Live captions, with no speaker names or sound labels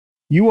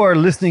You are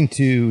listening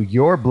to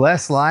Your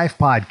Blessed Life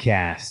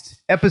podcast,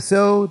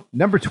 episode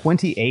number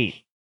 28.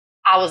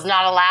 I was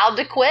not allowed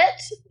to quit,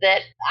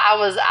 that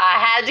I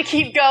had to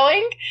keep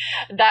going,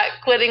 that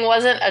quitting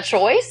wasn't a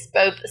choice,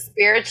 both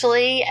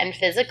spiritually and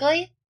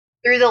physically,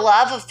 through the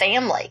love of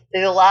family,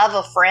 through the love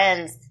of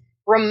friends,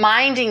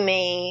 reminding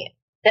me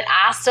that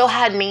I still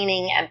had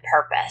meaning and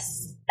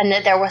purpose, and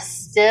that there was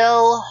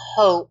still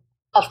hope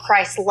of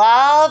Christ's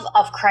love,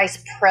 of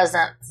Christ's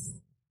presence,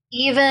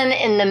 even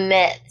in the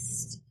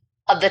midst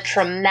of the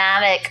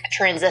traumatic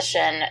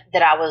transition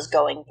that I was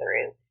going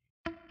through.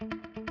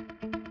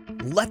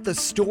 Let the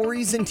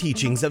stories and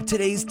teachings of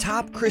today's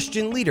top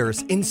Christian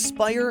leaders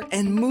inspire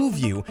and move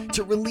you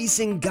to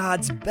releasing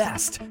God's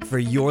best for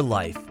your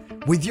life.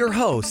 With your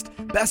host,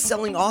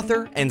 best-selling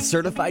author and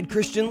certified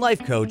Christian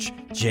life coach,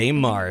 Jay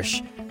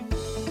Marsh.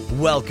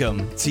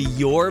 Welcome to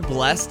Your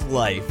Blessed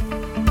Life.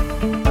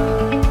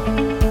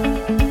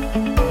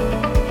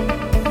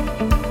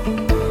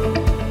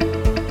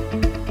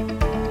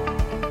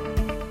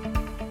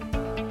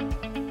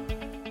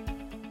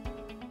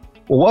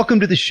 Well, welcome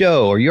to the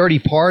show. Are you already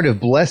part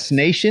of Blessed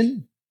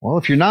Nation? Well,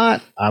 if you're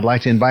not, I'd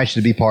like to invite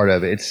you to be part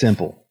of it. It's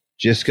simple.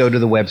 Just go to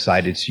the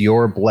website. It's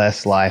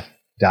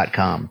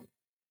yourblessedlife.com.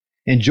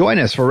 And join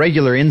us for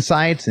regular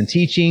insights and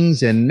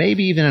teachings and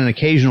maybe even an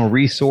occasional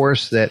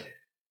resource that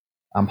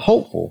I'm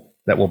hopeful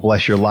that will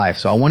bless your life.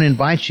 So I want to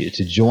invite you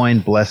to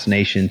join Blessed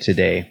Nation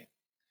today.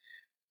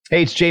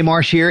 Hey, it's Jay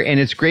Marsh here, and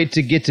it's great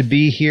to get to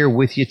be here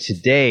with you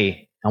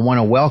today. I want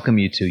to welcome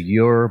you to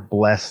Your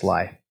Blessed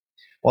Life.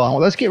 Well,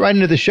 let's get right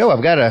into the show.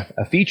 I've got a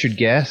featured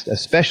guest, a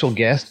special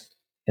guest,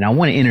 and I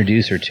want to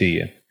introduce her to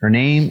you. Her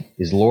name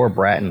is Laura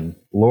Bratton.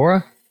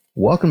 Laura,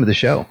 welcome to the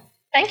show.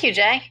 Thank you,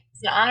 Jay.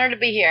 It's an honor to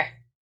be here.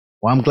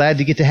 Well, I'm glad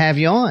to get to have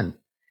you on.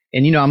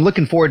 And, I'm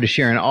looking forward to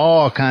sharing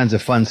all kinds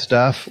of fun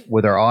stuff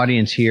with our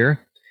audience here.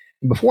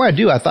 And before I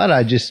do, I thought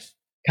I'd just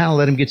kind of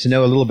let them get to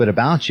know a little bit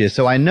about you.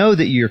 So I know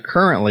that you're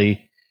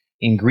currently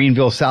in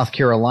Greenville, South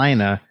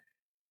Carolina,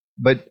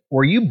 but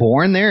were you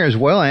born there as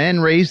well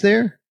and raised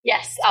there?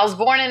 Yes, I was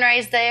born and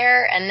raised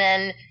there and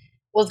then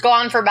was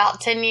gone for about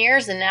 10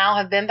 years and now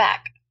have been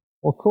back.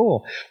 Well,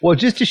 cool. Well,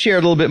 just to share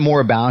a little bit more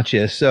about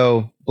you.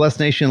 So Blessed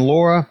Nation,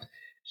 Laura,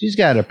 she's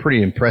got a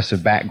pretty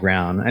impressive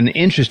background, an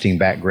interesting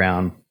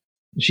background.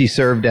 She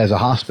served as a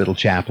hospital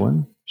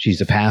chaplain.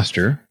 She's a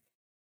pastor.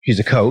 She's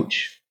a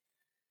coach.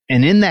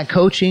 And in that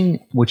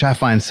coaching, which I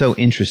find so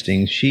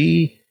interesting,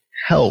 she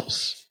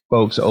helps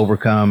folks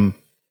overcome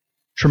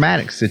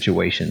traumatic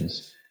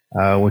situations.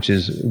 Which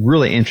is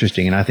really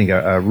interesting, and I think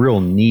a real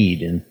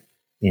need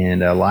in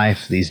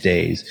life these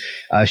days.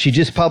 She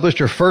just published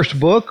her first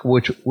book,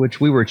 which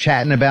we were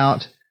chatting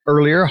about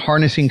earlier,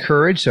 Harnessing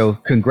Courage. So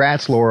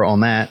congrats, Laura, on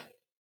that.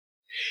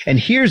 And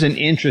here's an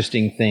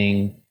interesting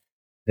thing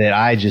that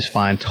I just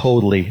find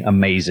totally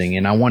amazing,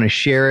 and I want to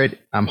share it.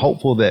 I'm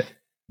hopeful that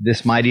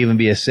this might even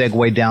be a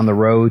segue down the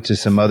road to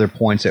some other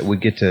points that we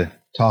get to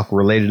talk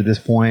related to this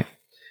point.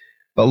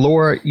 But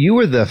Laura, you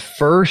were the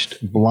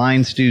first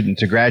blind student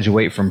to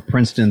graduate from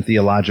Princeton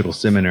Theological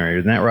Seminary,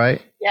 isn't that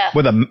right? Yeah.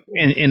 With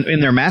in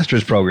their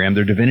master's program,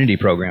 their divinity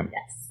program.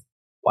 Yes.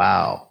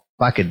 Wow.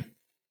 If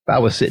I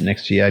was sitting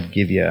next to you, I'd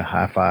give you a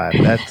high five.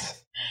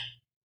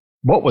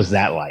 What was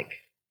that like?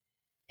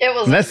 It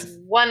was a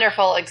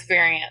wonderful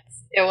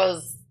experience. It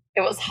was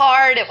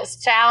hard, it was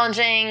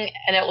challenging,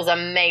 and it was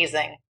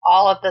amazing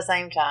all at the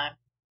same time.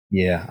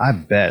 Yeah, I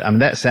bet.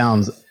 That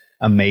sounds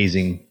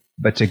amazing.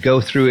 But to go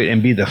through it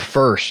and be the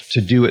first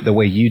to do it the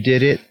way you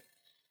did it,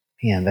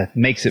 man, that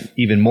makes it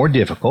even more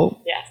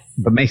difficult. Yes.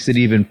 But makes it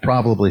even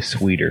probably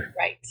sweeter.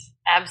 Right.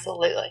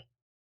 Absolutely.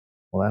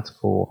 Well, that's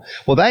cool.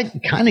 Well,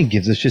 that kind of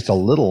gives us just a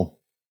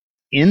little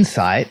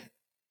insight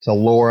to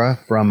Laura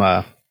from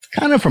a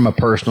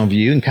personal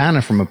view and kind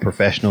of from a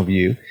professional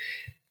view.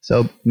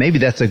 So maybe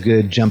that's a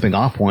good jumping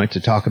off point to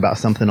talk about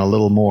something a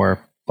little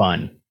more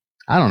fun.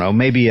 I don't know,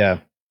 maybe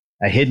a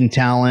hidden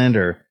talent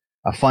or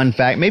a fun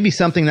fact, maybe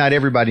something not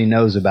everybody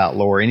knows about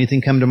Laura.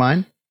 Anything come to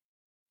mind?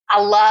 I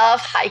love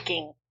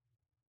hiking.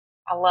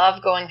 I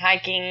love going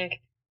hiking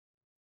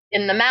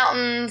in the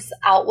mountains,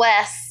 out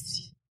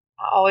west.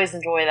 I always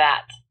enjoy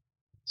that.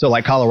 So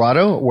like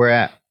Colorado, where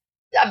at?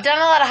 I've done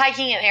a lot of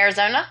hiking in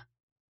Arizona,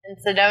 in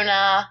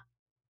Sedona,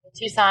 the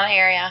Tucson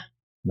area.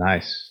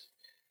 Nice.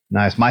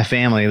 My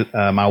family,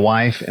 my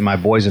wife and my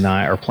boys and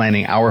I are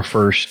planning our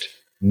first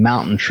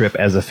mountain trip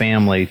as a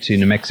family to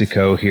New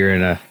Mexico here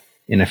in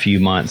a few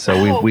months.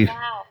 So we kind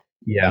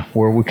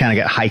of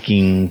got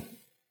hiking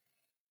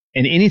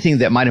and anything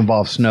that might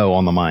involve snow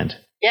on the mind.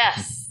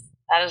 Yes,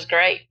 that is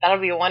great. That'll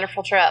be a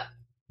wonderful trip.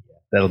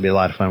 That'll be a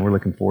lot of fun. We're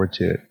looking forward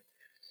to it.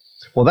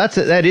 Well,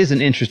 that is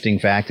an interesting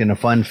fact and a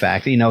fun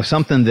fact.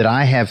 Something that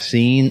I have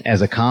seen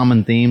as a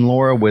common theme,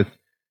 Laura, with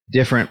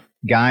different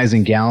guys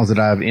and gals that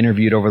I've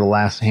interviewed over the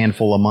last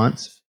handful of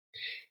months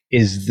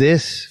is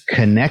this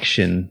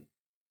connection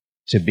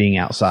to being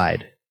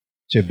outside,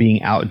 to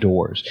being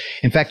outdoors.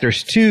 In fact,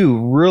 there's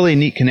two really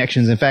neat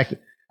connections. In fact,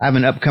 I have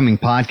an upcoming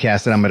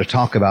podcast that I'm going to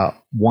talk about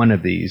one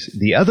of these.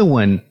 The other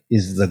one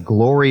is the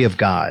glory of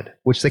God,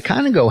 which they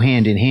kind of go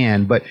hand in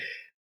hand, but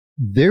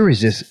there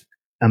is this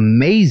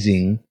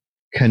amazing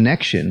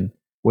connection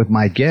with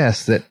my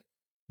guests that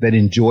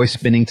enjoy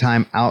spending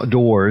time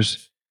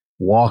outdoors,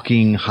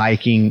 walking,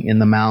 hiking in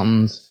the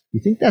mountains.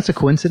 You think that's a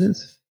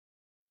coincidence?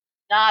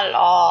 Not at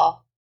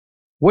all.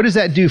 What does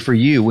that do for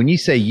you? When you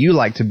say you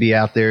like to be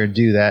out there and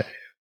do that,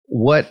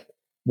 what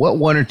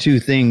one or two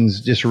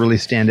things just really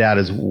stand out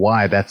as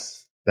why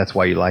that's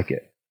why you like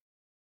it?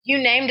 You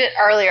named it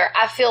earlier.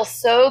 I feel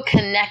so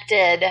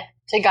connected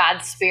to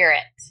God's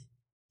Spirit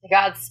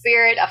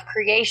of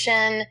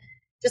creation,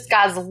 just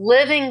God's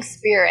living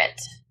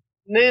Spirit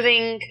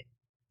moving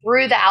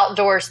through the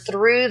outdoors,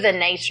 through the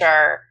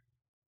nature,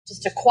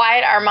 just to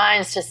quiet our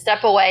minds, to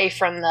step away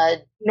from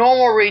the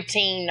normal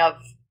routine of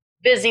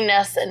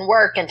busyness and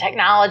work and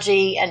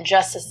technology, and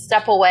just to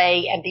step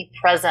away and be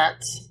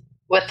present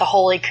with the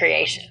holy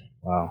creation.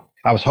 Wow.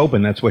 I was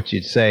hoping that's what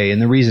you'd say. And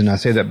the reason I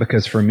say that,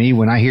 because for me,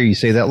 when I hear you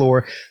say that,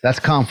 Laura, that's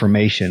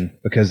confirmation.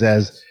 Because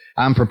as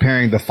I'm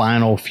preparing the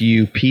final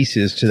few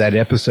pieces to that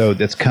episode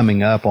that's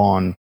coming up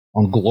on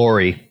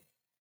glory,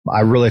 I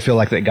really feel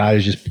like that God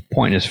is just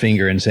pointing his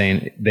finger and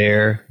saying,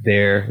 there.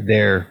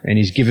 And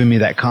he's giving me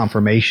that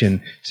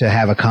confirmation to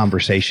have a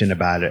conversation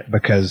about it,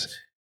 because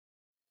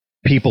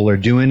people are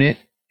doing it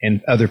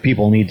and other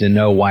people need to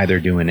know why they're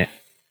doing it.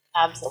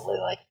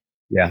 Absolutely.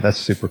 Yeah, that's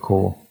super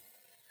cool.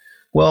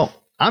 Well,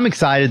 I'm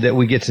excited that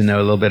we get to know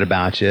a little bit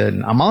about you.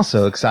 And I'm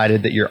also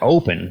excited that you're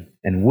open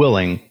and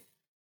willing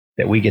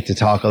that we get to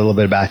talk a little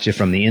bit about you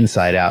from the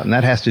inside out. And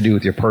that has to do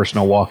with your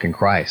personal walk in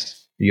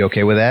Christ. Are you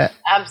okay with that?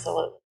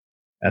 Absolutely.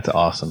 That's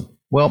awesome.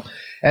 Well,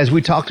 as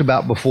we talked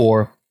about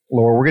before,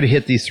 Laura, we're going to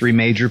hit these three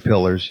major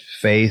pillars: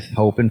 faith,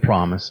 hope, and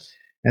promise.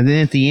 And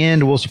then at the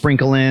end, we'll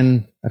sprinkle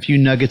in a few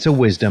nuggets of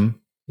wisdom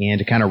and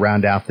to kind of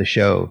round out the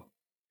show.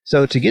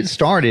 So to get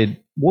started,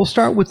 we'll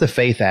start with the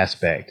faith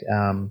aspect.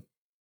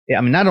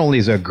 Not only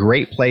is it a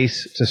great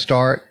place to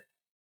start,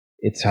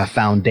 it's a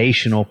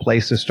foundational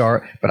place to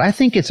start, but I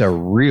think it's a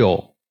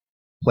real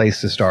place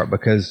to start,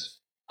 because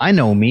I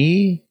know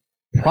me,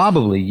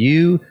 probably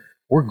you,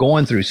 we're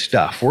going through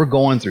stuff. We're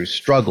going through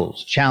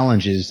struggles,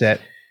 challenges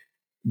that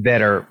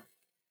are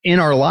in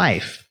our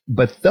life,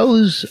 but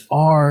those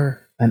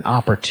are an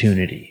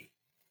opportunity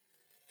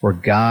for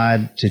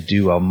God to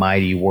do a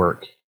mighty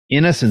work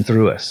in us and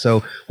through us.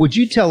 So would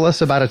you tell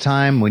us about a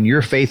time when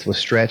your faith was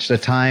stretched, a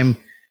time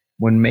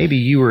when maybe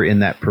you were in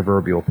that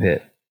proverbial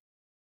pit?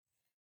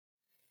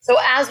 So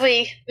as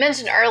we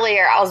mentioned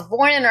earlier, I was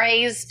born and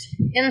raised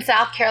in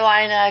South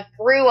Carolina,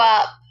 grew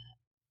up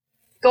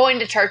going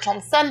to church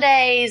on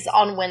Sundays,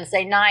 on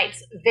Wednesday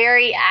nights,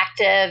 very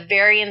active,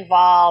 very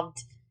involved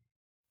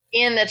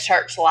in the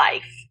church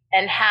life,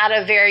 and had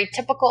a very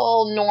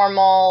typical,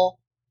 normal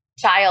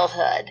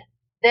childhood.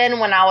 Then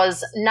when I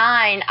was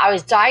 9, I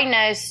was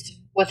diagnosed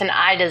with an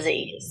eye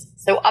disease.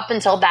 So up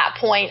until that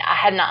point, I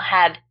had not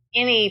had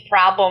any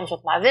problems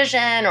with my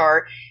vision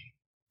or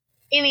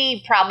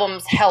any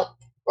problems health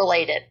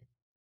related.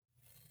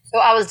 So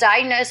I was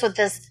diagnosed with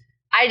this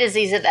eye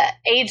disease at the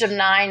age of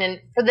 9.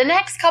 And for the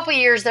next couple of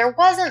years, there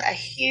wasn't a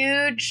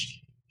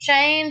huge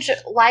change.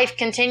 Life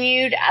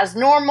continued as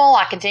normal.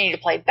 I continued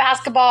to play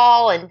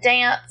basketball and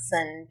dance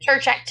and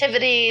church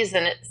activities,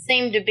 and it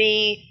seemed to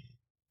be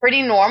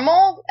pretty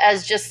normal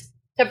as just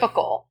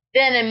typical.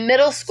 Then in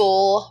middle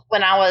school,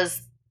 when I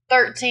was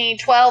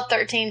 12,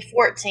 13,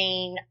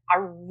 14, I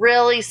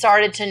really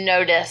started to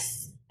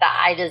notice the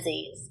eye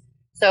disease.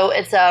 So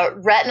it's a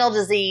retinal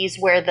disease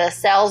where the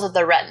cells of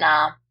the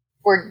retina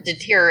were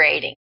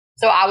deteriorating.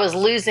 So I was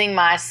losing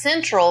my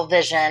central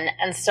vision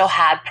and still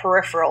had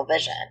peripheral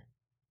vision.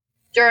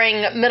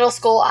 During middle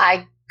school,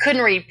 I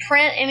couldn't read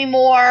print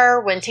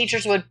anymore. When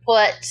teachers would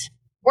put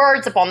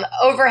words up on the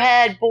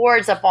overhead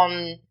boards,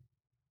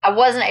 I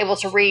wasn't able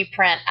to read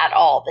print at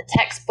all. The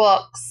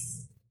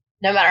textbooks,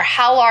 no matter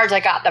how large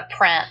I got the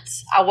print,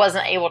 I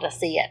wasn't able to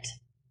see it.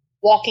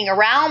 Walking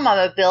around, my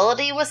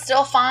mobility was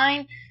still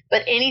fine,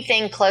 but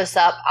anything close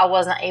up, I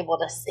wasn't able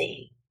to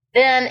see.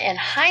 Then in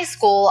high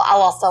school, I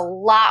lost a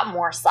lot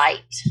more sight.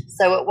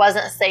 So it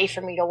wasn't safe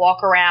for me to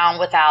walk around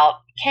without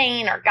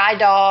cane or guide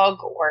dog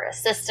or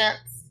assistance.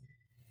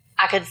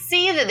 I could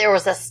see that there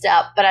was a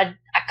step, but I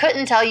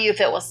couldn't tell you if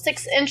it was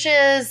 6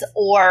 inches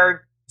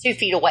or 2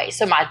 feet away.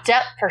 So my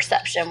depth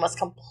perception was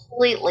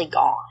completely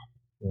gone.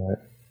 Right.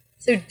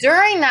 So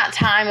during that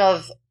time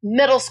of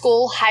middle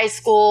school, high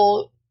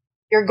school,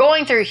 you're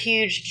going through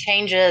huge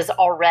changes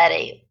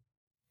already.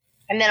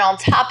 And then on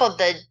top of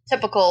the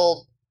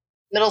typical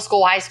middle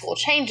school, high school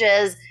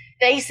changes,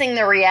 facing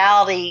the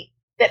reality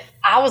that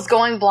I was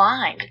going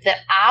blind,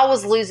 that I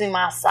was losing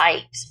my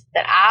sight,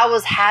 that I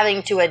was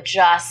having to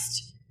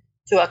adjust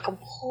to a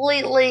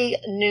completely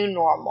new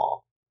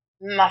normal.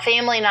 My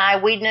family and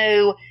I, we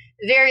knew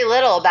very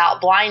little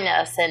about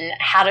blindness and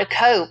how to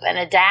cope and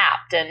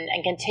adapt and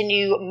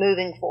continue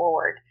moving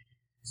forward.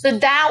 So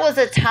that was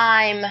a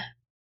time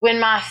when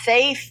my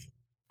faith,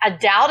 I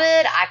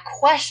doubted, I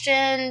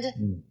questioned.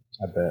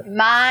 I bet.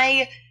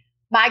 My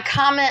my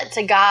comment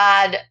to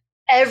God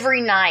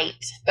every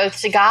night, both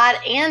to God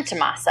and to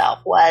myself,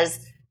 was,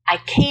 I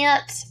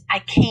can't.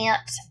 I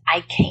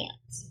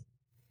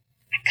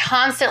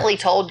constantly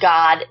told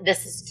God,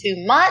 this is too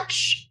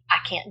much. I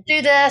can't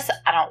do this.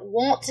 I don't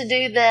want to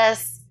do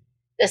this.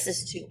 This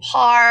is too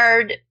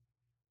hard.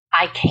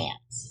 I can't.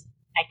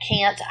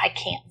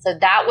 So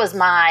that was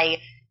my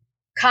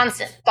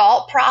constant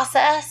thought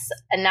process,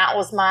 and that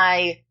was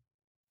my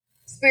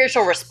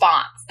spiritual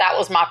response. That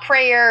was my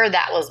prayer.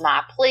 That was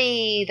my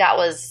plea. That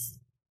was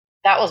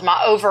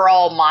my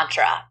overall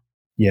mantra.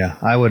 Yeah,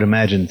 I would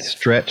imagine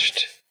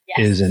stretched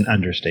Yes. is an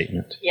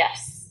understatement.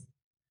 Yes,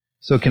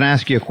 So can I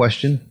ask you a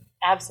question?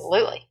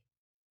 absolutely.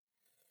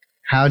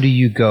 How do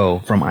you go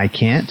from I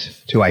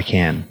can't to I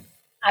can?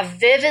 I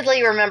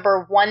vividly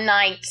remember one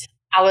night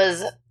I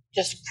was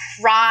just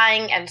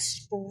crying and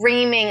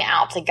screaming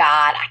out to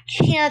God, I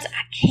can't.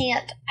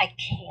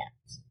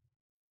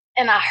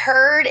 And I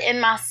heard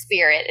in my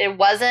spirit, it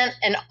wasn't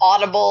an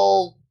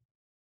audible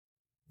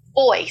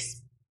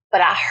voice,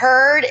 but I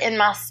heard in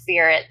my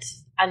spirit,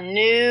 I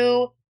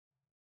knew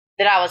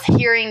that I was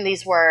hearing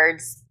these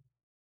words,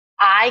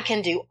 I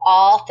can do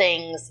all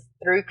things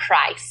through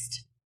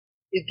Christ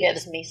who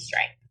gives me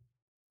strength.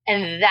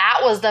 And that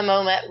was the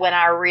moment when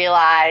I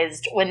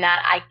realized, when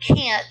that I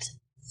can't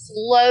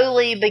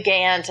slowly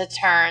began to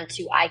turn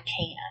to I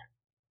can.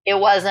 It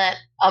wasn't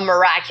a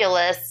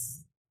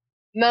miraculous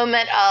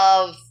moment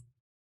of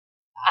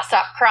I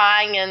stopped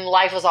crying and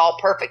life was all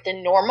perfect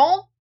and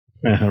normal.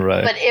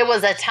 Right. But it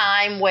was a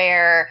time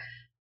where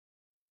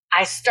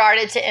I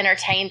started to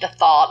entertain the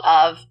thought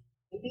of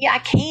maybe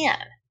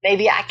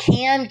I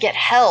can get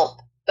help,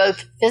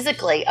 both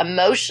physically,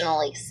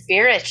 emotionally,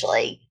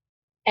 spiritually,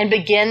 and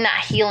begin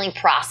that healing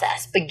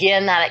process,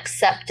 begin that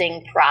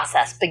accepting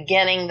process,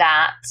 beginning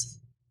that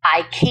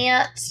I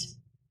can't,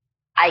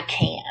 I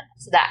can.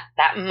 So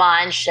that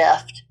mind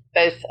shift,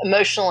 both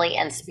emotionally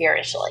and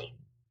spiritually.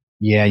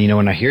 Yeah,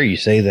 when I hear you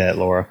say that,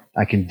 Laura,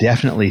 I can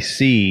definitely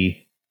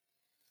see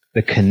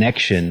the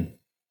connection,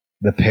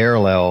 the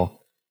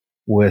parallel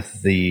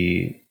with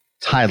the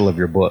title of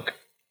your book.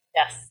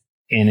 Yes.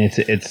 And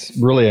it's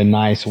really a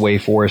nice way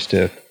for us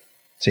to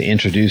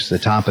introduce the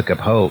topic of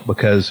hope,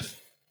 because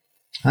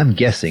I'm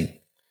guessing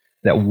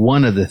that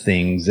one of the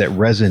things that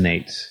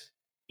resonates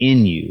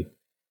in you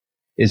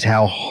is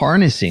how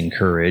harnessing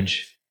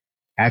courage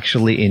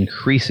actually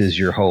increases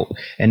your hope,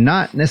 and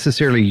not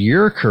necessarily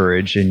your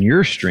courage and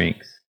your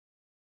strength,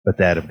 but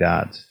that of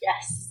God's.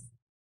 Yes.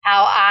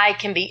 How I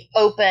can be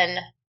open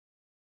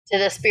to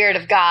the Spirit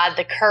of God,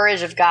 the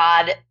courage of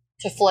God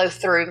to flow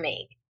through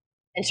me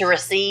and to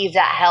receive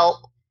that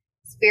help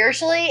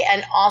spiritually,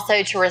 and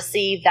also to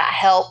receive that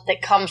help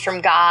that comes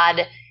from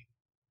God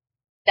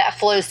that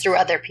flows through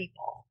other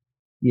people.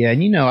 Yeah,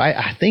 and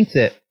I think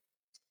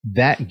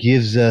that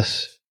gives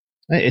us,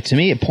 to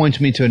me, it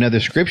points me to another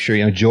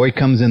scripture. Joy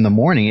comes in the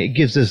morning. It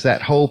gives us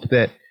that hope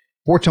that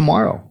for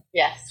tomorrow.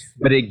 Yes.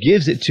 But it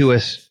gives it to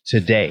us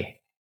today.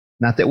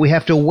 Not that we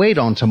have to wait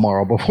on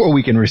tomorrow before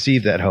we can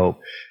receive that hope,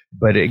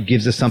 but it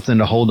gives us something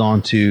to hold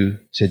on to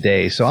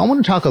today. So I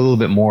want to talk a little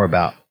bit more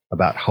about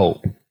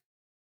hope,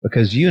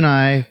 because you and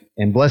I,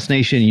 and Blessed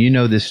Nation, you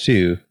know this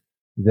too,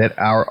 that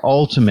our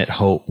ultimate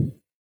hope,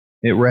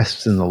 it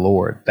rests in the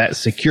Lord. That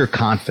secure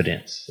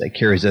confidence that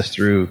carries us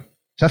through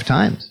tough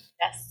times.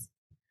 Yes.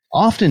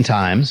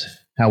 Oftentimes,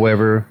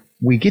 however,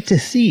 we get to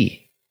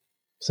see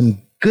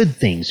some good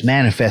things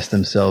manifest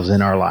themselves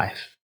in our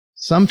life.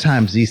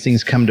 Sometimes these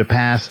things come to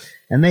pass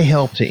and they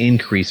help to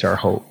increase our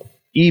hope,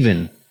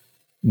 even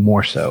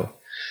more so.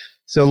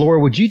 So, Laura,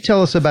 would you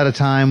tell us about a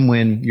time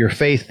when your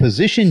faith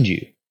positioned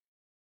you,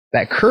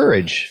 that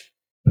courage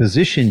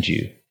positioned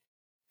you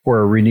for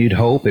a renewed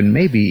hope and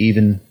maybe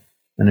even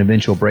an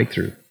eventual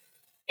breakthrough?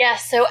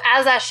 Yes. So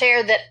as I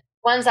shared that,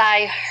 once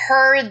I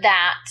heard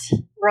that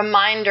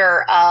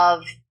reminder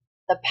of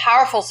the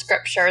powerful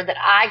scripture that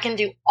I can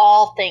do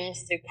all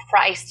things through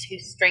Christ who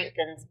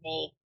strengthens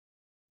me,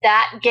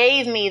 that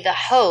gave me the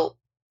hope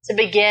to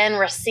begin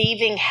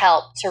receiving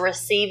help, to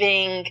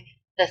receiving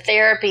the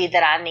therapy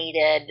that I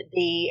needed,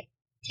 the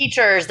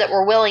teachers that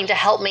were willing to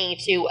help me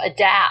to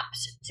adapt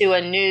to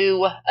a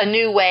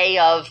new way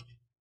of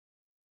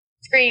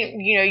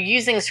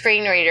using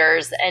screen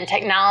readers and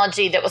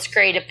technology that was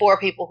created for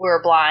people who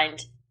are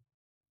blind.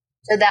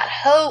 So that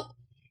hope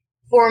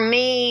for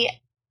me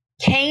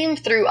came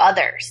through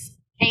others,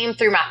 came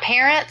through my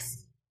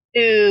parents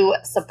who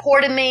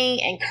supported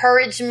me,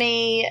 encouraged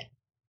me,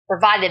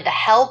 provided the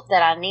help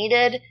that I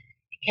needed.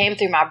 It came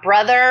through my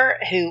brother,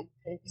 who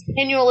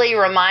continually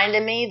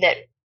reminded me that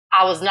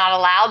I was not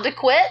allowed to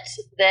quit,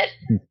 that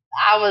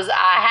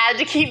I had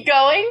to keep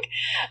going,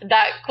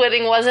 that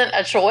quitting wasn't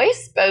a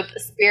choice, both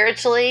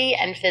spiritually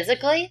and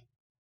physically,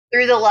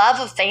 through the love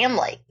of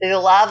family, through the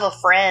love of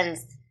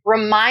friends,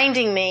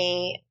 reminding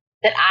me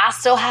that I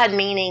still had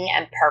meaning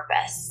and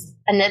purpose,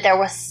 and that there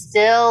was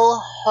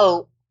still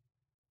hope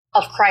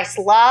of Christ's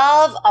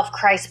love, of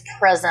Christ's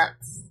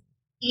presence,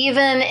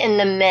 even in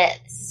the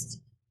midst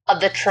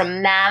of the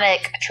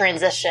traumatic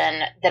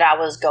transition that I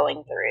was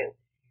going through.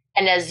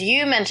 And as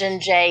you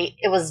mentioned, Jay,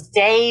 it was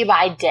day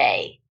by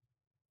day.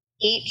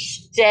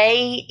 Each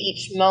day,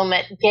 each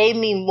moment gave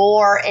me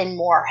more and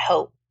more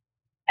hope.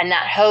 And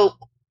that hope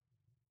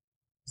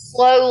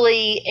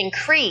slowly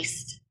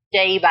increased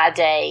day by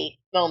day,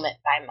 moment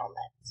by moment.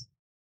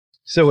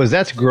 So as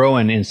that's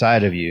growing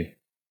inside of you,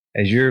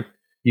 as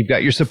you've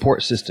got your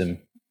support system,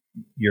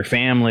 your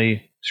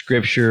family,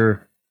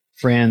 scripture,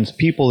 friends,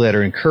 people that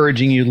are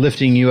encouraging you,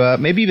 lifting you up,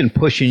 maybe even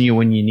pushing you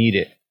when you need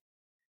it.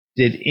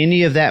 Did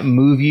any of that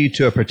move you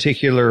to a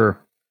particular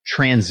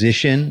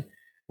transition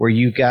where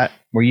you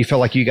felt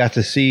like you got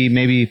to see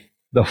maybe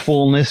the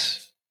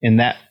fullness in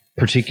that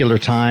particular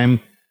time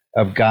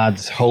of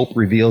God's hope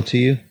revealed to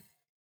you?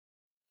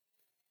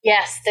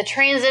 Yes, the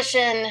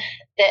transition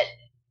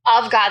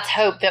of God's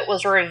hope that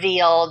was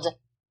revealed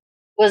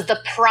was the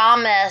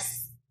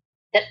promise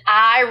that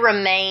I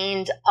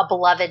remained a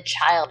beloved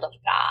child of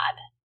God,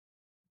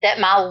 that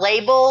my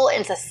label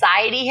in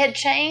society had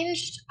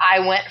changed. I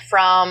went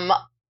from,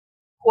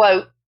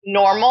 quote,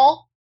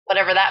 normal,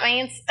 whatever that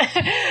means,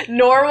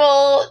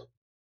 normal,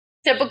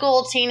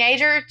 typical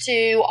teenager,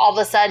 to all of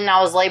a sudden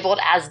I was labeled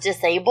as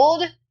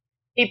disabled.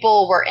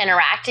 People were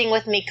interacting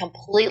with me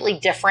completely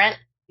different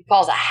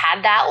because I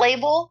had that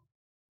label.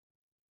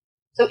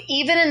 So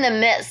even in the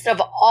midst of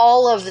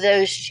all of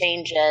those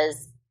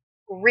changes,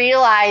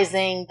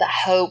 realizing the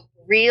hope,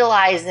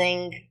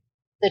 realizing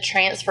the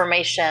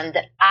transformation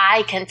that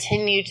I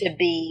continue to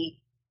be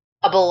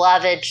a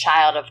beloved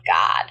child of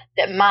God,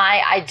 that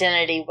my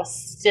identity was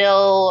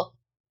still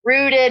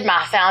rooted,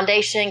 my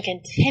foundation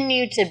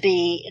continued to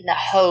be in the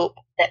hope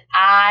that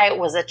I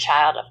was a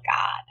child of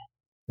God.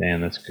 Man,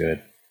 that's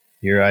good.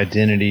 Your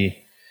identity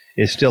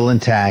is still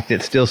intact.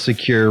 It's still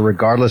secure,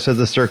 regardless of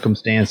the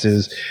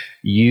circumstances.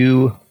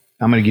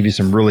 I'm going to give you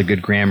some really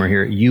good grammar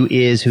here. You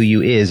is who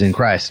you is in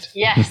Christ.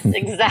 Yes,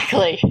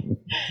 exactly.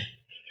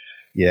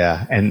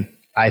 Yeah. And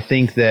I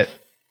think that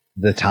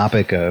the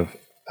topic of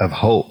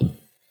hope,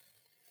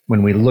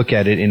 when we look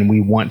at it and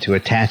we want to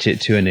attach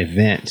it to an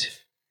event,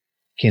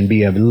 can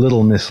be a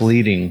little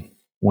misleading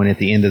when at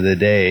the end of the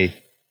day,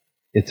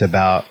 it's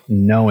about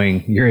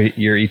knowing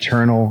your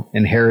eternal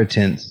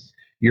inheritance,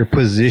 your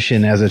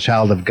position as a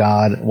child of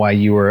God while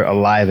you were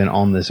alive and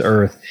on this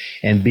earth,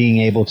 and being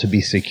able to be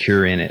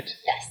secure in it.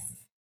 Yes.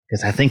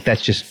 Because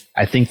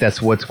I think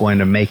that's what's going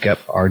to make up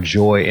our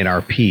joy and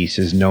our peace,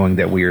 is knowing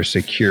that we are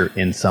secure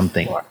in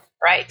something.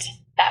 Right.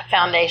 That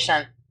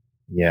foundation.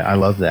 Yeah, I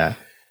love that.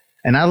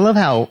 And I love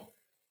how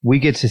we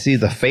get to see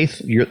the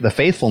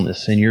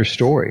faithfulness in your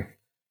story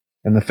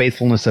and the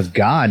faithfulness of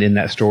God in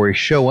that story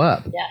show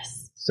up.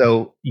 Yes.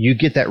 So you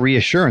get that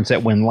reassurance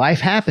that when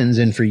life happens,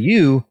 and for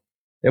you,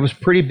 it was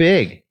pretty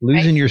big,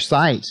 losing your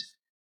sight.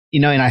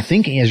 And I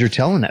think as you're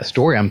telling that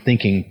story, I'm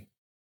thinking,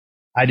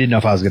 I didn't know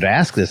if I was going to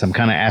ask this. I'm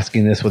kind of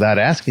asking this without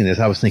asking this.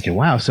 I was thinking,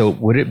 wow, so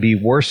would it be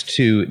worse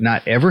to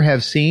not ever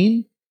have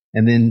seen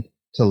and then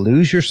to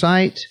lose your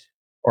sight,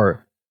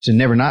 or to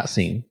never not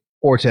seen,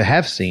 or to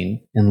have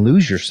seen and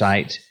lose your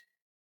sight,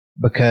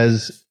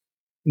 because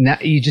now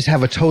you just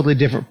have a totally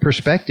different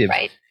perspective.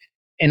 Right.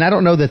 And I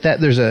don't know that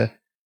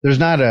there's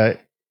not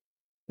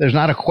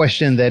a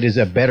question that is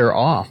a better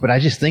off, but I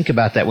just think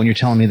about that when you're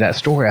telling me that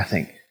story. I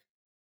think,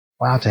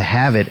 wow, to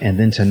have it and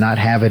then to not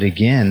have it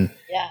again.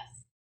 Yes.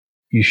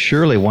 You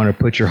surely want to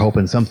put your hope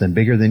in something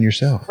bigger than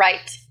yourself.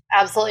 Right.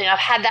 Absolutely. And I've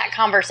had that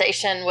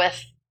conversation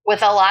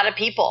with a lot of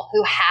people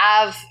who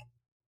have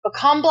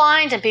become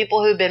blind and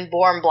people who've been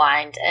born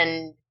blind.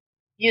 And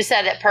you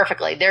said it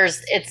perfectly.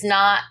 It's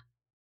not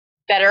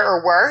better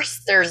or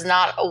worse. There's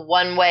not a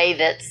one way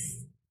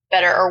that's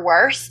better or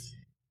worse.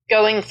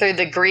 Going through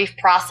the grief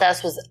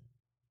process was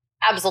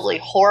absolutely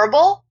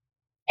horrible.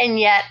 And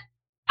yet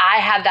I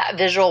have that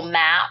visual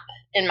map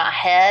in my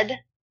head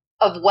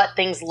of what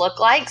things look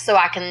like. So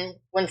I can,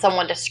 when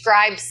someone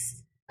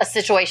describes a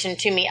situation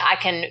to me, I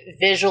can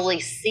visually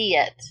see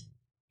it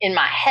in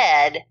my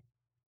head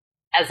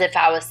as if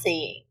I was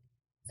seeing.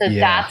 So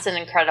that's an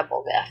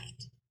incredible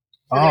gift.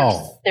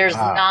 So there's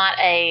wow. not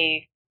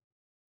a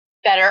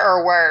better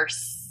or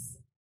worse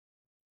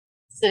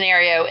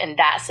scenario in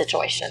that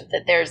situation,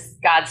 that there's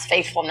God's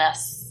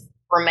faithfulness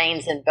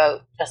remains in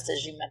both, just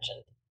as you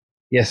mentioned.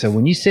 Yeah. So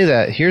when you say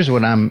that, here's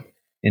what I'm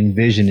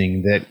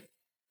envisioning, that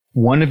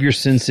one of your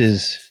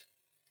senses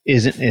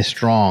isn't as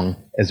strong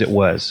as it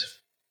was,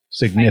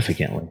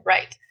 significantly.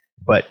 Right.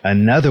 But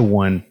another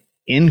one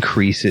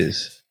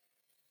increases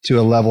to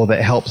a level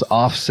that helps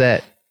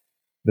offset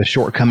the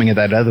shortcoming of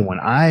that other one.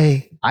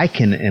 I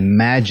can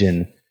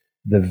imagine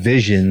the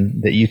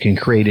vision that you can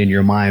create in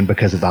your mind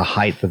because of the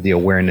height of the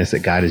awareness that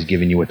God has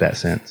given you with that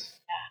sense.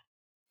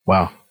 Yeah.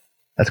 Wow.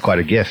 That's quite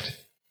a gift.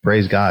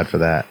 Praise God for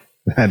that.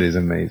 That is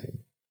amazing.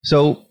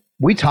 So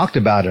we talked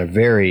about a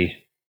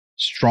very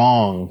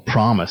strong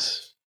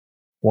promise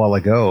a while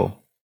ago,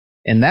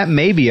 and that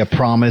may be a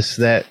promise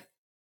that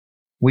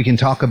we can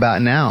talk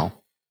about now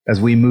as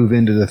we move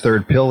into the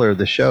third pillar of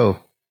the show.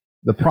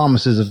 The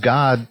promises of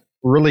God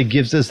really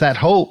gives us that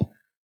hope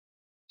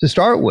to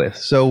start with.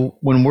 So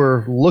when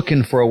we're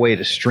looking for a way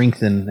to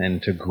strengthen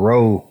and to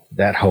grow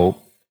that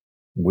hope,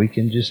 We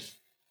can just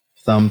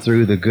thumb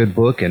through the good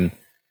book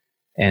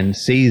and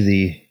see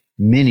the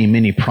many,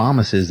 many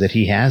promises that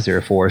he has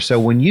there for us. So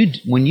when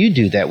you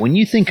do that, when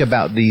you think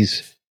about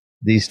these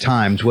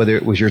times, whether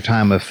it was your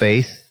time of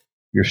faith,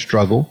 your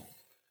struggle,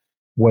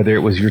 whether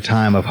it was your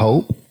time of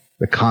hope,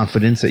 the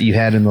confidence that you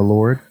had in the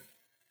Lord,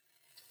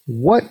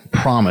 what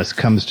promise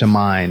comes to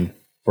mind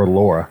for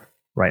Laura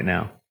right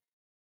now?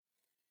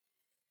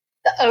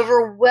 The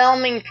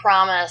overwhelming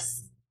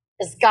promise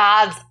is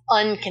God's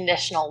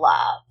unconditional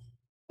love.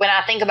 When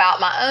I think about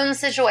my own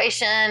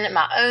situation,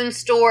 my own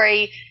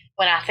story,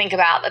 when I think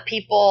about the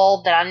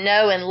people that I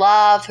know and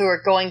love who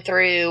are going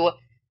through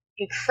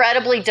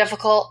incredibly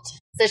difficult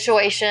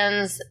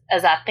situations,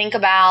 as I think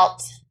about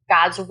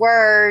God's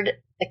word,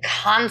 the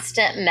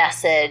constant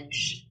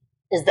message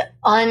is the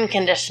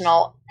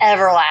unconditional,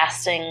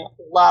 everlasting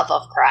love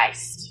of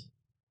Christ.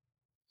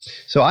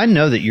 So I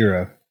know that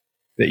you're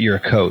a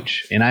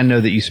coach, and I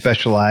know that you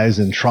specialize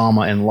in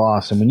trauma and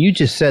loss. And when you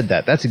just said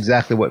that, that's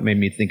exactly what made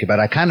me think about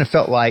it. I kind of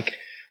felt like,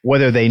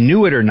 whether they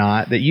knew it or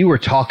not, that you were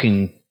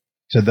talking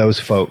to those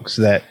folks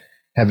that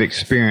have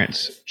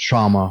experienced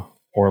trauma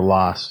or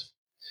loss.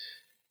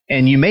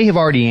 And you may have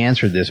already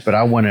answered this, but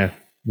I want to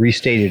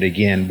restate it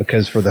again,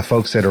 because for the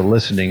folks that are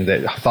listening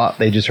that thought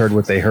they just heard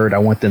what they heard, I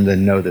want them to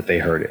know that they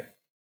heard it.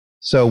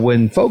 So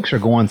when folks are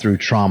going through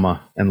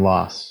trauma and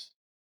loss,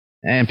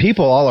 and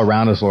people all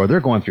around us, Lord, they're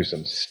going through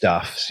some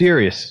stuff,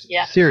 serious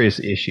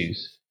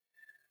issues.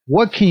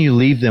 What can you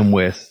leave them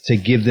with to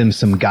give them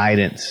some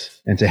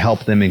guidance and to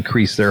help them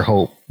increase their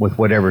hope with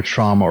whatever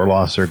trauma or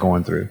loss they're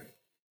going through?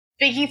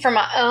 Speaking from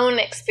my own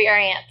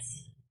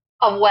experience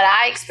of what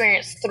I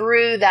experienced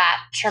through that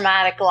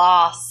traumatic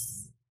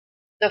loss,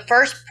 the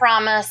first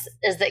promise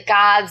is that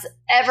God's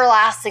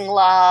everlasting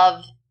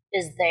love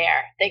is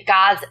there, that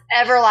God's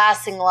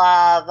everlasting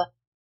love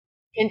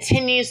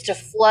continues to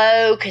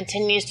flow,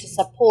 continues to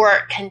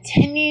support,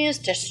 continues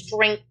to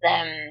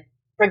strengthen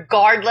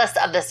regardless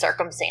of the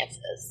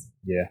circumstances.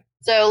 Yeah.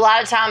 So a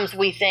lot of times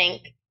we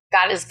think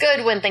God is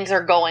good when things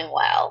are going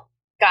well.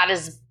 God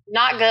is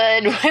not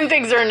good when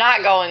things are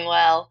not going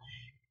well.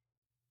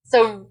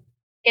 So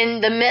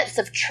in the midst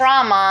of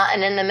trauma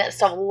and in the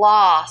midst of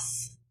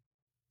loss,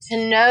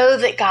 to know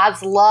that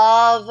God's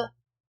love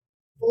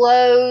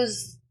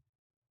flows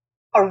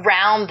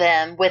around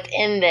them,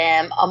 within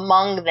them,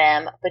 among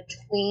them,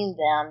 between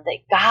them, that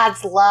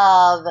God's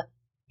love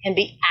can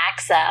be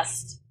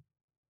accessed,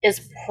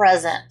 is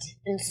present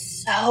in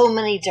so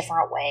many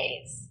different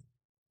ways.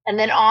 And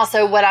then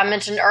also what I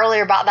mentioned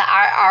earlier about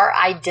our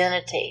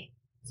identity.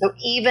 So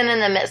even in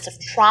the midst of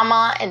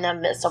trauma, in the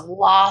midst of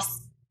loss,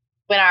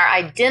 when our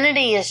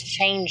identity is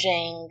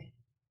changing,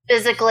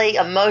 physically,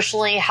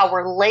 emotionally, how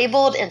we're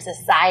labeled in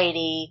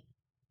society,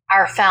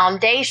 our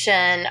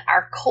foundation,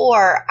 our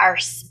core, our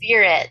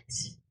spirit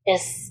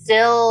is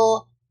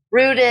still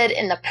rooted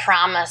in the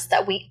promise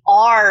that we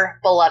are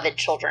beloved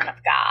children of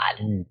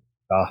God.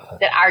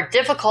 That our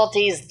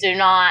difficulties do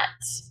not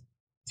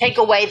take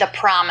away the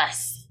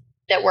promise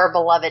that we're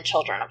beloved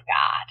children of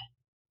God.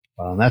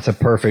 Well, that's a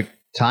perfect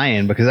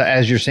tie-in, because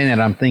as you're saying that,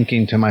 I'm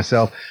thinking to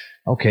myself,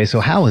 okay, so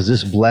how has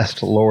this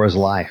blessed Laura's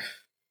life?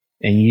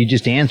 And you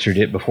just answered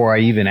it before I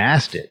even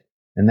asked it.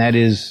 And that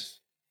is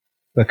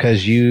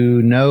because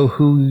you know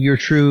who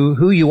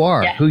you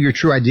are, who your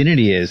true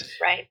identity is.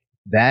 Right.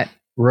 That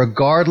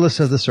regardless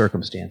of the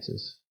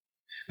circumstances,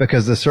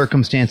 because the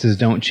circumstances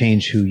don't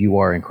change who you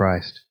are in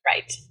Christ.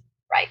 Right.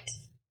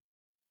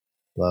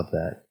 Love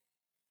that.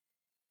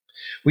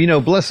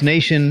 Well, Blessed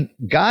Nation,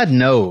 God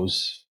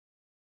knows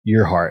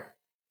your heart.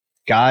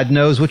 God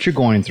knows what you're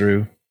going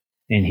through,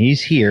 and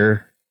he's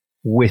here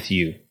with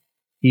you.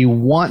 He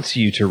wants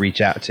you to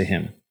reach out to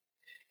him,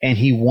 and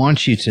he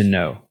wants you to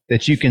know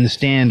that you can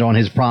stand on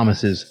his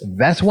promises.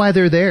 That's why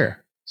they're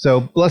there. So,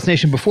 Blessed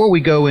Nation, before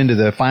we go into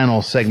the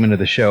final segment of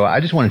the show, I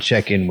just want to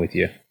check in with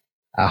you.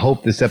 I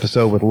hope this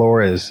episode with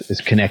Laura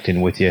is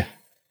connecting with you.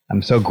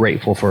 I'm so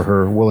grateful for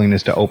her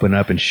willingness to open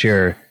up and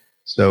share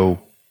so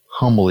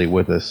humbly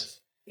with us.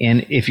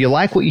 And if you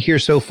like what you hear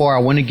so far,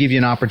 I want to give you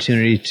an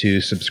opportunity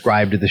to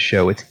subscribe to the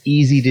show. It's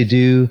easy to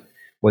do,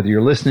 whether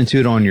you're listening to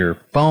it on your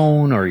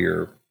phone or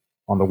you're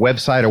on the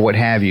website or what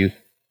have you.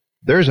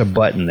 There's a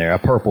button there, a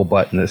purple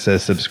button that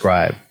says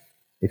subscribe.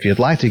 If you'd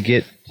like to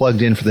get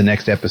plugged in for the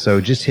next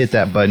episode, just hit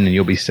that button and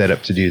you'll be set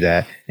up to do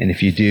that. And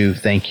if you do,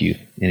 thank you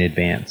in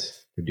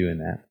advance for doing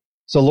that.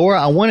 So,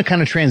 Laura, I want to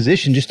kind of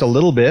transition just a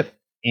little bit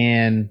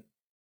and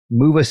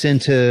move us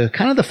into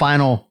kind of the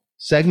final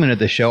segment of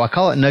the show. I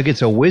call it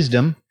Nuggets of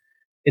Wisdom.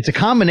 It's a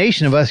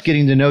combination of us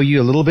getting to know you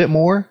a little bit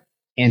more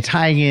and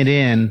tying it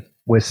in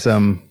with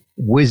some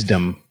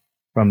wisdom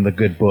from the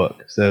good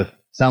book. So,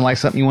 sound like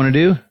something you want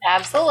to do?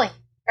 Absolutely.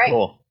 Great.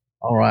 Cool.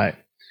 All right.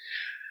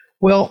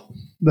 Well,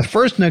 the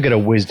first nugget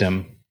of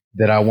wisdom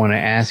that I want to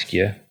ask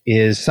you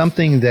is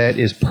something that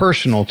is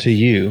personal to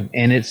you,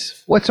 and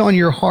it's what's on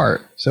your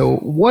heart. So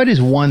what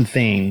is one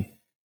thing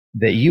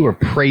that you are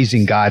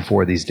praising God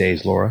for these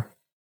days, Laura?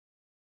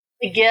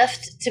 The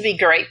gift to be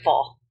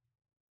grateful.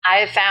 I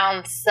have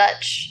found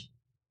such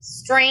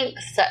strength,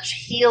 such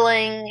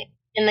healing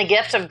in the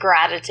gift of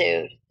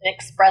gratitude and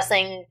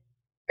expressing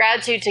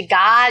gratitude to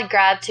God,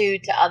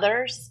 gratitude to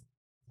others.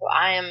 So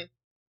I am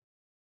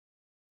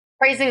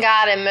praising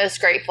God and most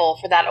grateful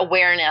for that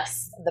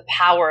awareness of the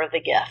power of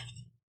the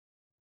gift.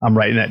 I'm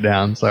writing that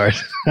down. Sorry.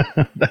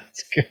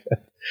 That's good.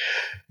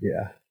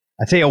 Yeah.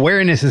 I tell you,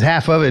 awareness is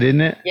half of it, isn't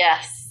it?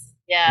 Yes.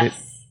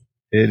 Yes.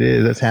 It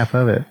is. That's half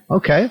of it.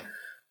 Okay.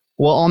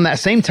 Well, on that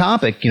same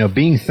topic,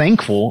 being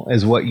thankful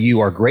is what you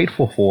are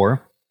grateful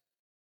for.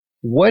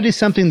 What is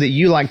something that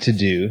you like to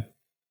do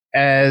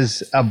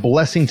as a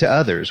blessing to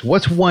others?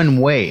 What's one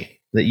way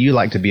that you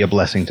like to be a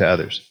blessing to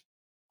others?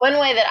 One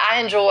way that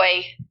I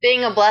enjoy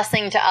being a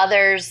blessing to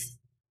others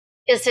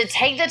is to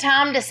take the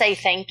time to say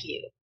thank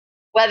you,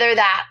 whether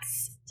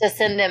that's to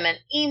send them an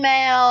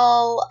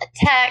email, a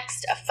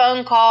text, a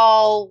phone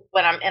call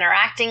when I'm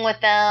interacting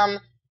with them,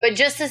 but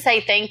just to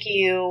say thank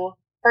you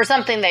for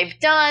something they've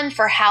done,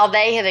 for how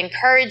they have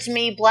encouraged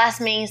me,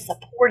 blessed me,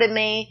 supported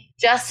me,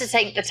 just to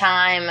take the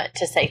time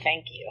to say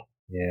thank you.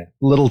 Yeah.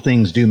 Little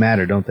things do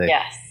matter, don't they?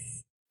 Yes.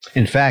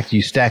 In fact,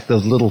 you stack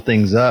those little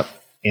things up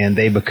and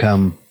they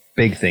become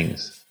big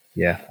things.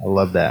 Yeah, I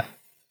love that.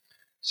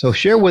 So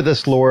share with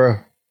us,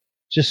 Laura,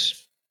 just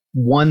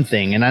one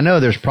thing, and I know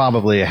there's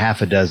probably a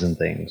half a dozen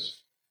things,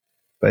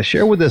 but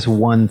share with us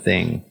one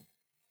thing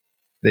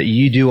that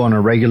you do on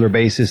a regular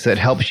basis that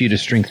helps you to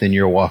strengthen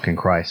your walk in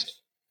Christ.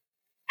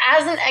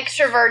 As an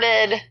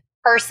extroverted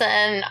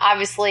person,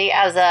 obviously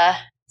as a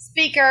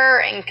speaker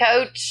and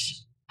coach,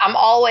 I'm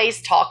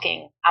always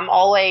talking. I'm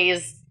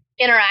always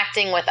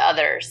interacting with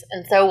others.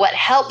 And so what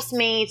helps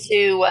me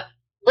to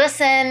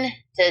listen,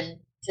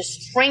 to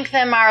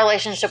strengthen my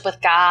relationship with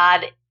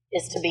God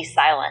is to be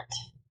silent,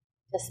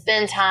 to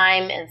spend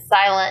time in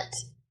silent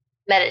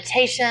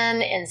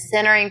meditation, in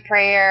centering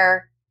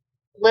prayer,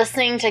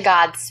 listening to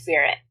God's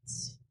Spirit,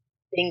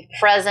 being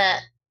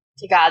present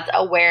to God's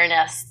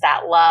awareness,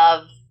 that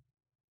love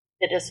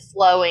that is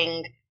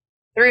flowing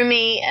through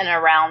me and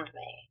around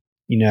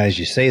me. As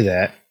you say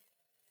that,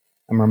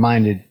 I'm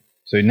reminded,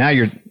 so now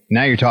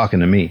you're talking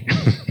to me.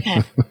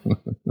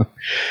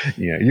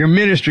 You're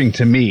ministering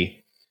to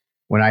me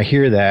when I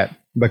hear that,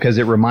 because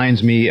it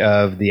reminds me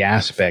of the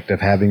aspect of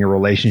having a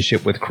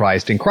relationship with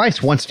Christ. And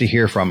Christ wants to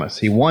hear from us.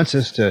 He wants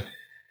us to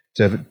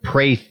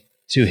pray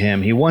to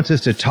him. He wants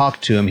us to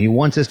talk to him. He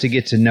wants us to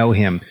get to know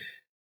him.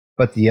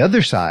 But the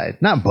other side,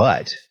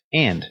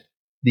 and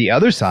the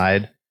other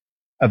side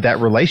of that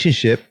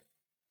relationship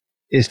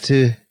is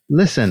to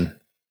listen,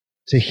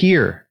 to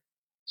hear.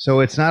 So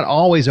it's not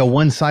always a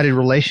one-sided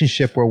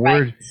relationship where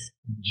we're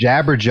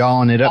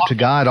jabber-jawing it up to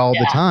God all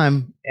the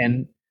time.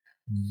 And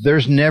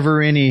there's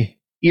never any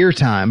ear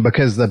time,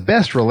 because the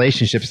best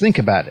relationships, think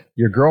about it,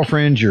 your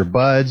girlfriends, your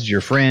buds,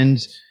 your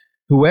friends,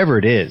 whoever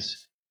it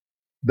is,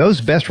 those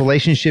best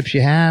relationships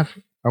you have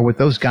are with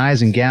those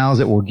guys and gals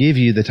that will give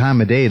you the time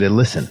of day to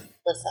listen.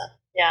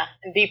 Yeah,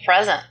 and be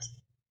present.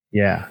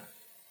 Yeah.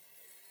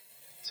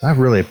 So I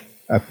really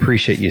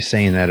appreciate you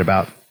saying that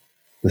about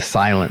the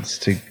silence,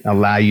 to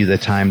allow you the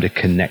time to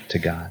connect to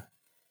God.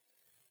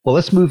 Well,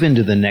 let's move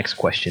into the next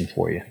question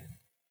for you.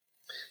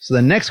 So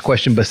the next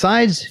question,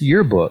 besides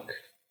your book,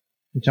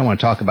 which I want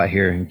to talk about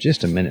here in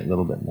just a minute, a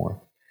little bit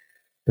more,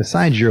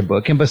 besides your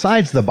book and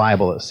besides the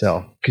Bible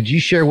itself, could you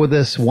share with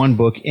us one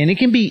book, and it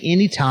can be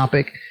any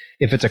topic,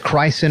 if it's a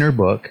Christ-centered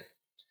book,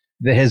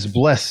 that has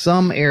blessed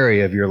some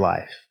area of your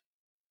life?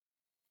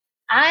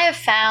 I have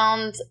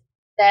found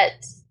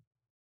that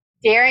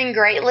Daring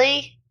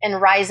Greatly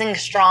and Rising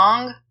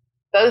Strong,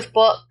 both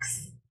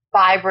books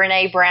by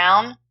Brené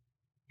Brown,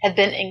 have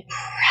been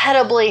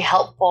incredibly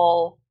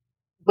helpful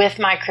with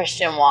my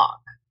Christian walk.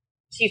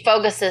 She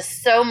focuses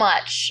so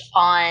much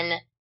on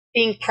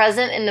being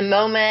present in the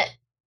moment,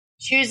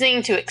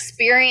 choosing to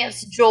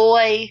experience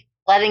joy,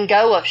 letting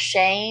go of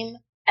shame.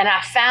 And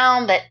I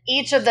found that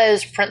each of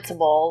those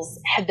principles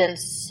have been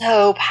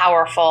so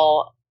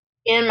powerful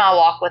in my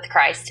walk with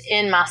Christ,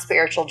 in my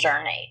spiritual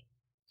journey.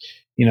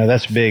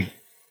 That's big.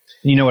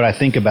 What I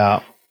think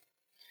about?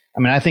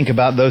 I think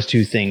about those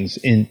two things,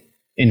 in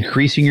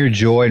increasing your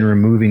joy and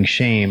removing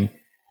shame,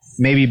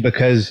 maybe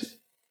because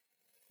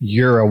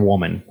you're a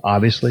woman,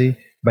 obviously,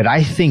 but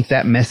I think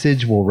that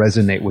message will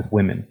resonate with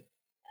women.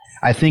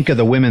 I think of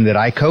the women that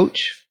I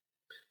coach,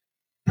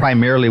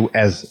 primarily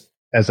as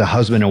a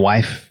husband and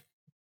wife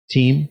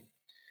team,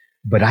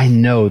 but I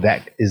know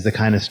that is the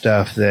kind of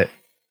stuff that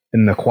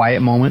in the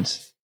quiet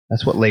moments,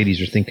 that's what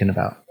ladies are thinking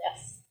about.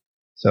 Yes.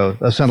 So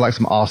those sound like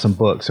some awesome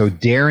books. So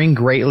Daring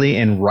Greatly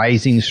and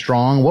Rising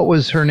Strong. What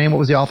was her name? What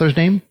was the author's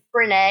name?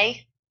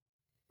 Brené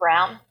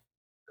Brown.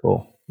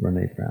 Cool.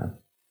 Brené Brown.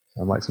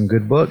 Sound like some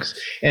good books.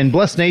 And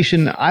Blessed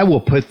Nation, I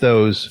will put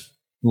those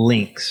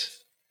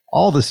links.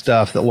 All the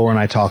stuff that Laura and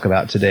I talk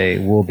about today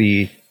will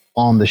be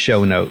on the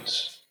show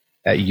notes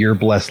at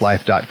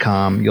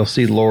yourblessedlife.com. You'll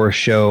see Laura's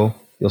show.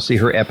 You'll see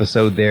her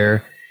episode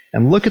there.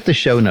 And look at the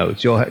show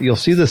notes. You'll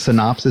see the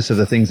synopsis of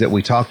the things that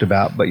we talked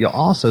about, but you'll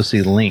also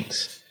see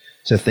links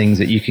to things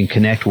that you can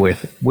connect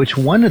with. Which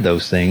one of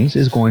those things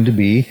is going to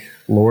be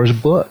Laura's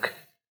book?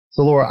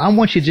 So, Laura, I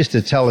want you just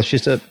to tell us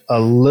just a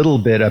little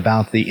bit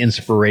about the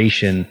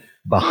inspiration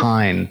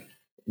behind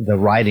the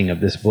writing of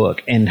this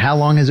book, and how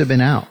long has it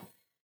been out?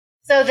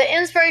 So the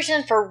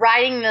inspiration for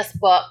writing this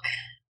book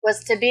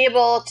was to be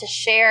able to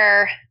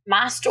share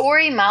my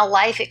story, my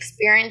life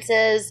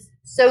experiences,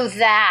 so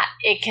that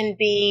it can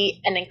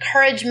be an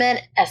encouragement,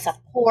 a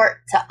support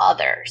to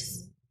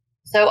others.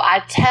 So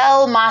I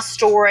tell my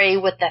story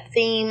with the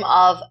theme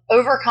of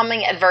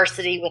overcoming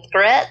adversity with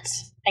grit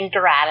and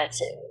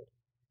gratitude.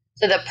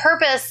 So the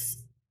purpose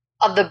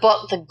of the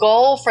book, the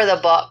goal for the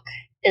book,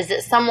 is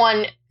that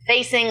someone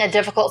facing a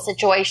difficult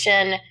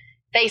situation,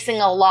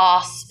 facing a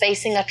loss,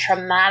 facing a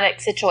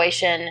traumatic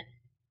situation,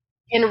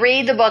 can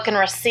read the book and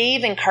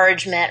receive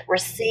encouragement,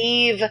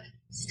 receive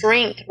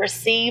strength,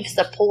 receive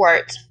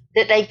support,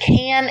 that they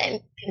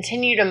can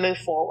continue to move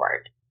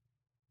forward,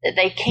 that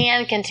they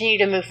can continue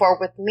to move forward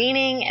with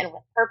meaning and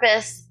with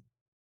purpose.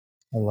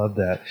 I love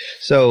that.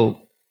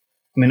 So,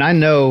 I mean, I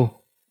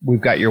know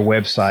we've got your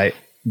website,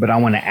 but I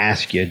want to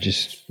ask you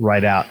just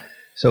right out.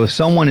 So if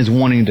someone is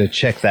wanting to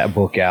check that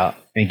book out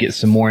and get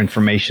some more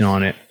information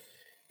on it,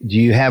 do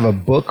you have a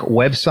book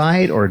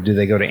website, or do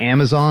they go to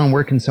Amazon?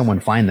 Where can someone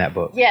find that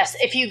book? Yes.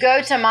 If you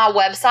go to my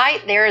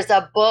website, there is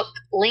a book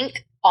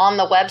link on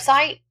the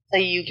website. So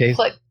you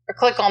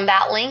click on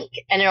that link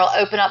and it'll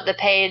open up the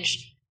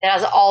page that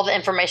has all the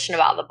information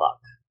about the book.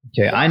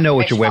 Okay. I know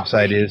what your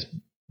website is,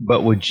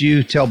 but would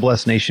you tell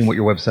Blessed Nation what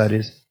your website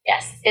is?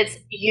 Yes. It's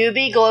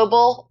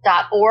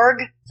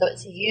ubiglobal.org. So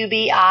it's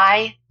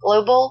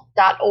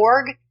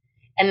ubiglobal.org.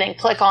 And then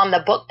click on the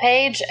book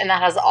page, and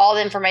that has all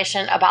the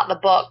information about the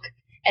book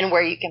and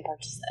where you can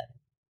purchase it.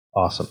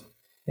 Awesome.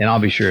 And I'll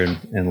be sure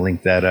and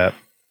link that up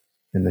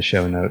in the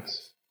show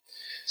notes.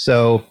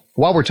 So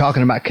while we're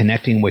talking about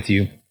connecting with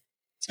you,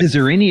 is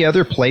there any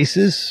other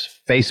places,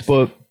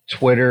 Facebook,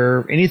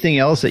 Twitter, anything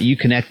else that you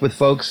connect with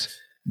folks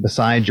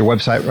besides your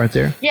website right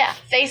there? Yeah.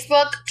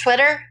 Facebook,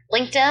 Twitter,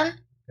 LinkedIn.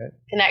 Okay.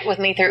 Connect with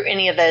me through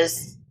any of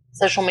those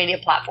social media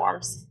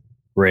platforms.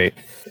 Great.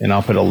 And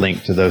I'll put a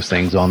link to those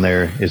things on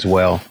there as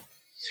well.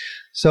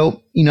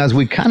 So, as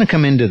we kind of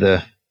come into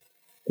the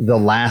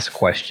last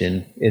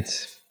question,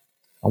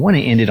 I want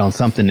to end it on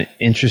something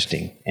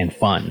interesting and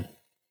fun.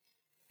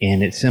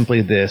 And it's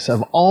simply this: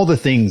 of all the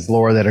things,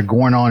 Laura, that are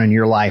going on in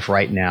your life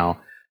right now,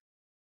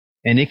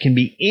 and it can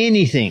be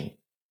anything,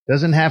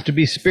 doesn't have to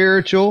be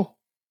spiritual.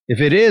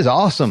 If it is,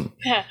 awesome.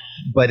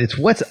 But it's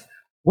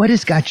what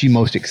has got you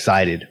most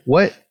excited?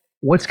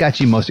 What's got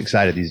you most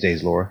excited these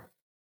days, Laura?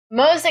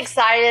 Most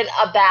excited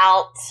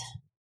about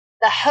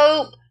the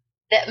hope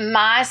that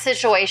my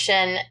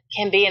situation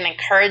can be an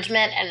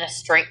encouragement and a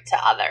strength to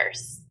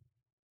others.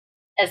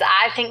 As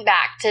I think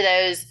back to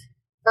those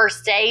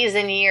first days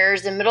and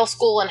years in middle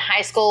school and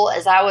high school,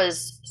 as I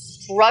was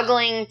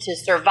struggling to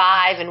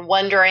survive and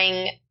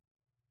wondering,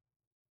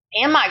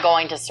 am I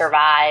going to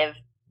survive?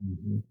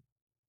 Mm-hmm.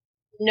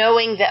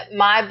 Knowing that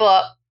my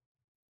book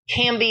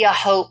can be a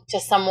hope to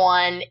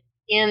someone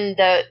in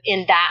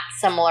that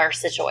similar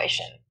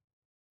situation.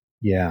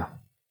 Yeah.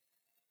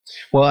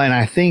 Well, and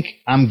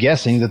I'm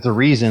guessing that the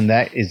reason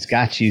that it's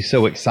got you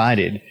so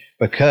excited,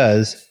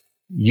 because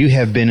you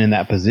have been in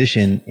that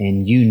position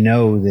and you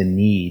know the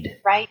need.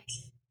 Right.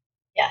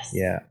 Yes.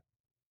 Yeah.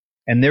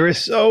 And there is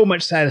so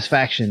much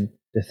satisfaction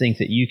to think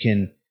that you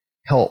can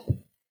help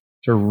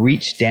to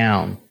reach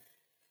down.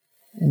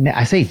 And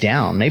I say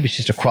down, maybe it's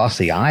just across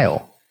the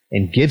aisle,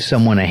 and give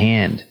someone a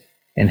hand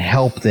and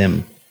help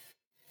them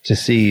to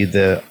see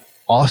the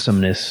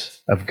awesomeness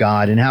of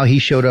God and how he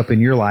showed up in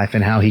your life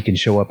and how he can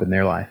show up in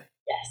their life.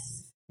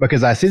 Yes.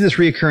 Because I see this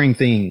reoccurring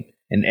thing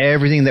in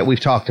everything that we've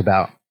talked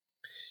about.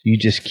 You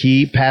just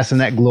keep passing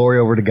that glory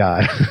over to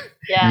God.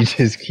 Yeah. You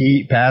just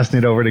keep passing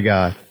it over to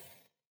God.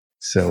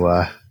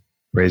 So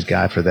praise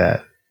God for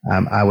that.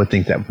 I would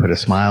think that would put a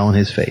smile on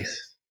his face.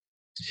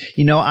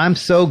 I'm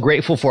so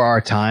grateful for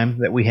our time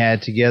that we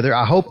had together.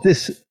 I hope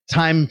this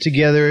time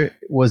together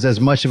was as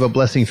much of a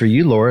blessing for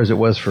you, Laura, as it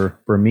was for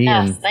me.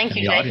 Yes, thank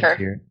you, Jake,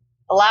 for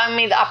allowing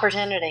me the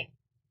opportunity.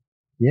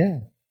 Yeah.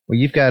 Well,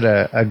 you've got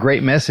a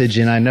great message,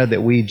 and I know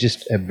that we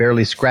just have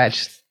barely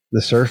scratched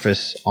the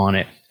surface on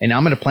it. And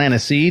I'm going to plant a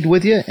seed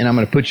with you, and I'm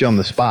going to put you on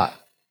the spot,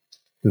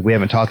 because we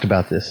haven't talked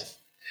about this.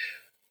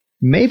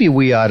 Maybe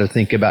we ought to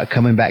think about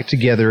coming back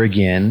together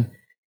again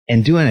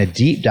and doing a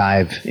deep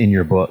dive in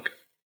your book.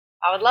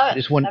 I would love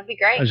it. That'd be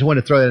great. I just want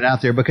to throw that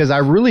out there, because I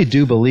really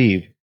do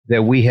believe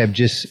that we have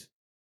just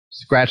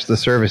scratched the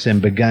surface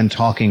and begun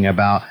talking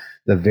about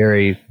the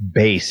very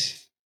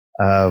base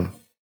of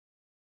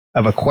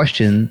a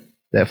question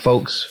that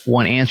folks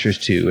want answers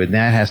to. And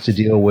that has to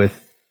deal with,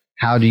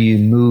 how do you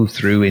move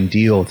through and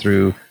deal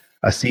through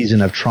a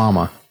season of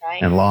trauma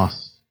and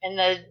loss? And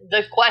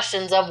the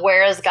questions of,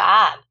 where is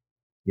God?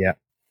 Yeah,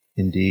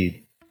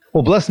 indeed.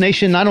 Well, Blessed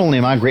Nation, not only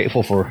am I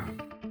grateful for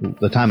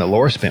the time that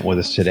Laura spent with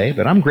us today,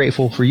 but I'm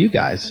grateful for you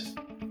guys.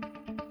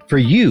 For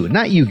you,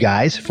 not you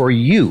guys, for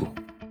you,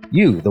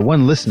 the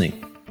one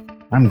listening.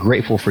 I'm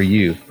grateful for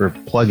you for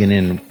plugging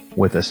in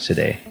with us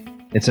today.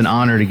 It's an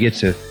honor to get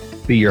to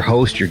be your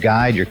host, your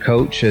guide, your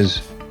coach,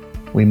 as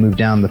we move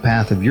down the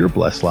path of your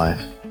blessed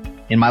life.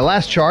 And my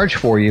last charge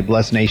for you,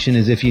 Blessed Nation,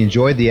 is if you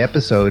enjoyed the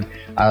episode,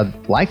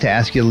 I'd like to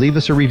ask you to leave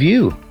us a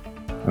review.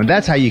 And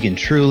that's how you can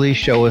truly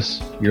show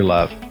us your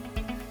love,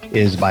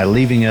 is by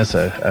leaving us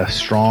a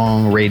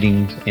strong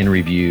rating and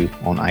review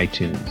on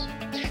iTunes.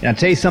 And I'll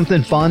tell you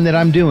something fun that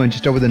I'm doing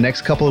just over the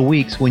next couple of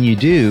weeks. When you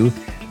do,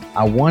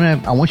 I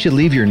want you to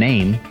leave your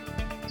name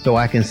so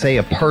I can say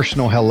a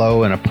personal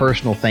hello and a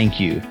personal thank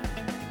you.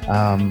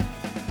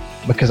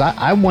 Because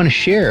I want to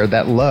share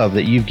that love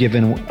that you've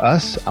given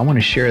us. I want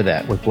to share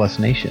that with Blessed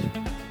Nation.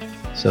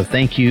 So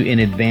thank you in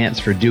advance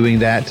for doing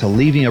that, to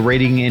leaving a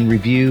rating and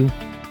review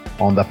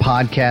on the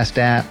podcast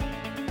app.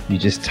 You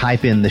just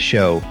type in the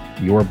show,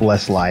 Your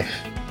Blessed Life,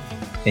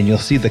 and you'll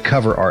see the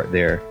cover art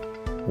there.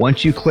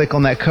 Once you click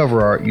on that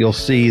cover art, you'll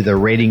see the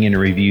rating and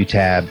review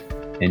tab,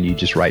 and you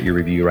just write your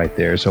review right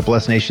there. So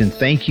Blessed Nation,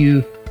 thank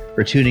you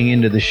for tuning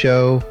into the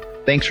show.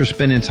 Thanks for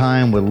spending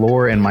time with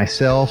Laura and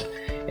myself.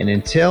 And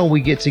until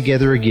we get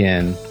together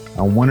again,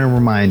 I want to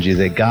remind you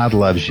that God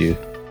loves you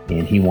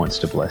and He wants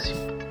to bless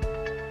you.